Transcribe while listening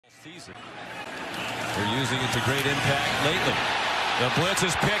season. They're using it to great impact lately. The blitz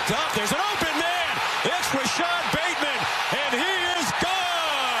is picked up. There's an open man. It's Rashad Bateman, and he is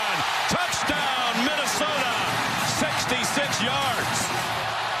gone. Touchdown, Minnesota. 66 yards.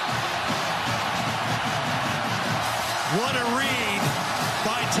 What a read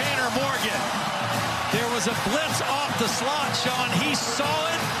by Tanner Morgan. There was a blitz off the slot, Sean. He saw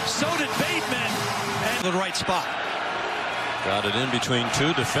it. So did Bateman. And the right spot. Got it in between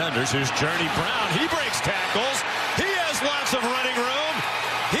two defenders. Here's Journey Brown. He breaks tackles. He has lots of running room.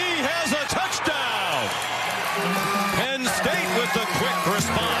 He has a touchdown. Penn State with the quick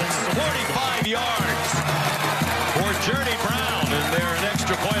response. 45 yards for Journey Brown, and they're an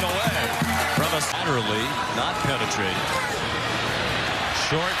extra point away from a laterally not penetrating.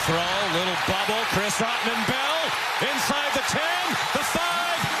 Short throw, little bubble. Chris Ottman-Bell inside the 10, the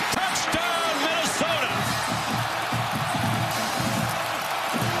 5, touchdown Minnesota.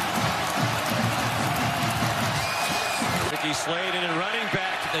 Slade in and running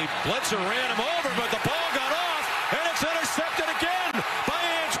back. They blitzer ran him over, but the ball got off, and it's intercepted again by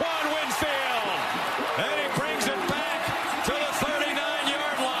Antoine Winfield. And he brings it back to the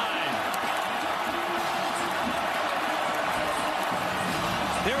 39-yard line.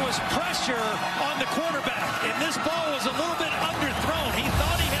 There was pressure on the quarterback, and this ball was a little bit underthrown. He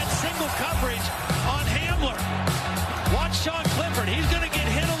thought he had single coverage on Hamler. Watch Sean Clifford. He's going to get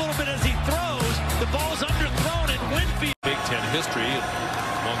hit a little bit as he throws. The ball's underthrown, and Winfield. Big Ten history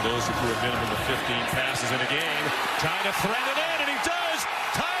among those who threw a minimum of 15 passes in a game. Trying to thread it in, and he does.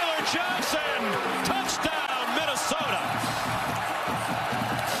 Tyler Johnson, touchdown Minnesota.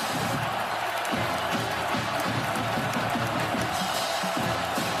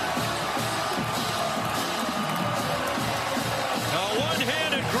 A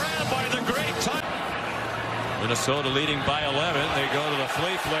one-handed grab by the great Minnesota leading by 11. They go to the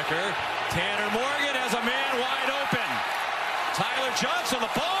flea flicker. Tanner Morgan has a man wide open. Tyler Johnson, the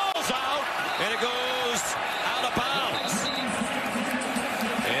ball's out, and it goes out of bounds.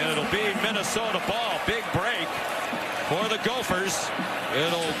 And it'll be Minnesota ball. Big break for the Gophers.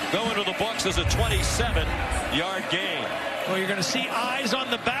 It'll go into the books as a 27-yard gain. Well, you're going to see eyes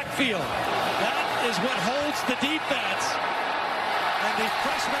on the backfield. That is what holds the defense. And the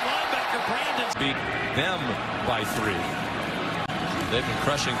freshman linebacker, Brandon. Beat them by 3. They've been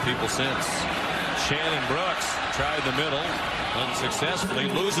crushing people since. Shannon Brooks tried the middle unsuccessfully,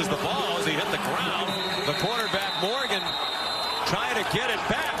 loses the ball as he hit the ground. The quarterback Morgan trying to get it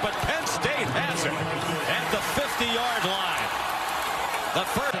back, but Penn State has it at the 50-yard line. The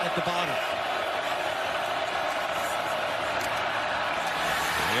first at the bottom.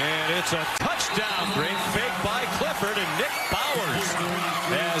 And it's a touchdown. Great fake by Clifford, and Nick Bowers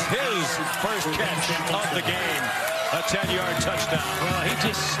has his first catch of the game. A 10-yard touchdown. Well, he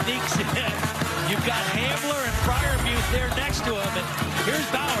just sneaks in. You've got Hamler and Fryermuth there next to him, and here's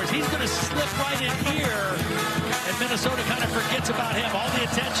Bowers. He's going to slip right in here, and Minnesota kind of forgets about him. All the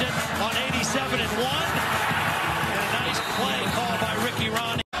attention on 87 and 1. And a nice play called by Ricky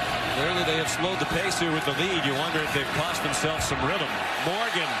Ronnie. Clearly they have slowed the pace here with the lead. You wonder if they've cost themselves some rhythm.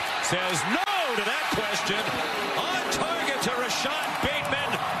 Morgan says no to that question. On target to Rashad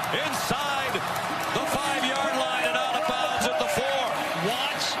Bateman inside the 5-yard line and out of bounds at the 4.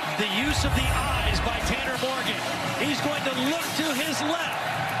 Watch the use of the eyes by Tanner Morgan. He's going to look to his left.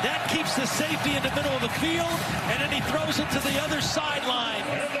 That keeps the safety in the middle of the field, and then he throws it to the other sideline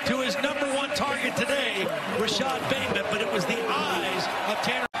to his #1 target today, Rashad Bateman, but it was the eyes of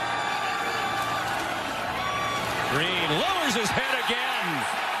Tanner. Green lowers his head again.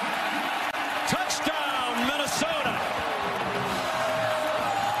 Touchdown, Minnesota.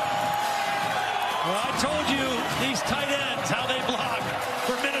 Well, I told you these tight ends, how they block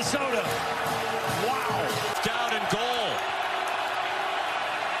for Minnesota. Wow. Down and goal.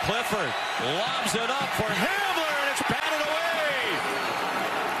 Clifford lobs it up for Hamler, and it's batted away.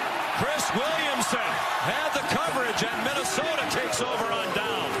 Chris Williamson had the coverage, and Minnesota takes over on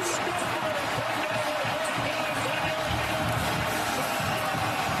downs.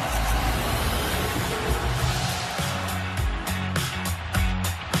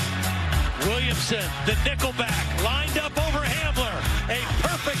 Williamson, the nickelback, lined up over Hamler. A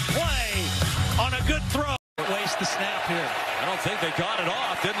perfect play on a good throw. Waste the snap here. I don't think they got it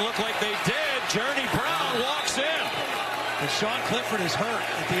off. Didn't look like they did. Journey Brown walks in. And Sean Clifford is hurt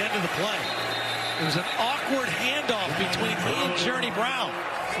at the end of the play. It was an awkward handoff between he and Journey Brown.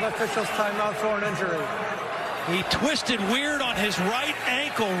 Some officials timeout for an injury. He twisted weird on his right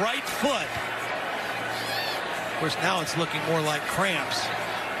ankle, right foot. Of course, now it's looking more like cramps.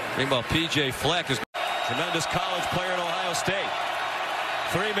 Think about P.J. Fleck, is a tremendous college player at Ohio State.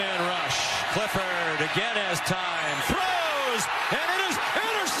 Three-man rush. Clifford again has time. Throws, and it is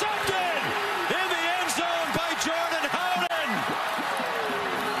intercepted.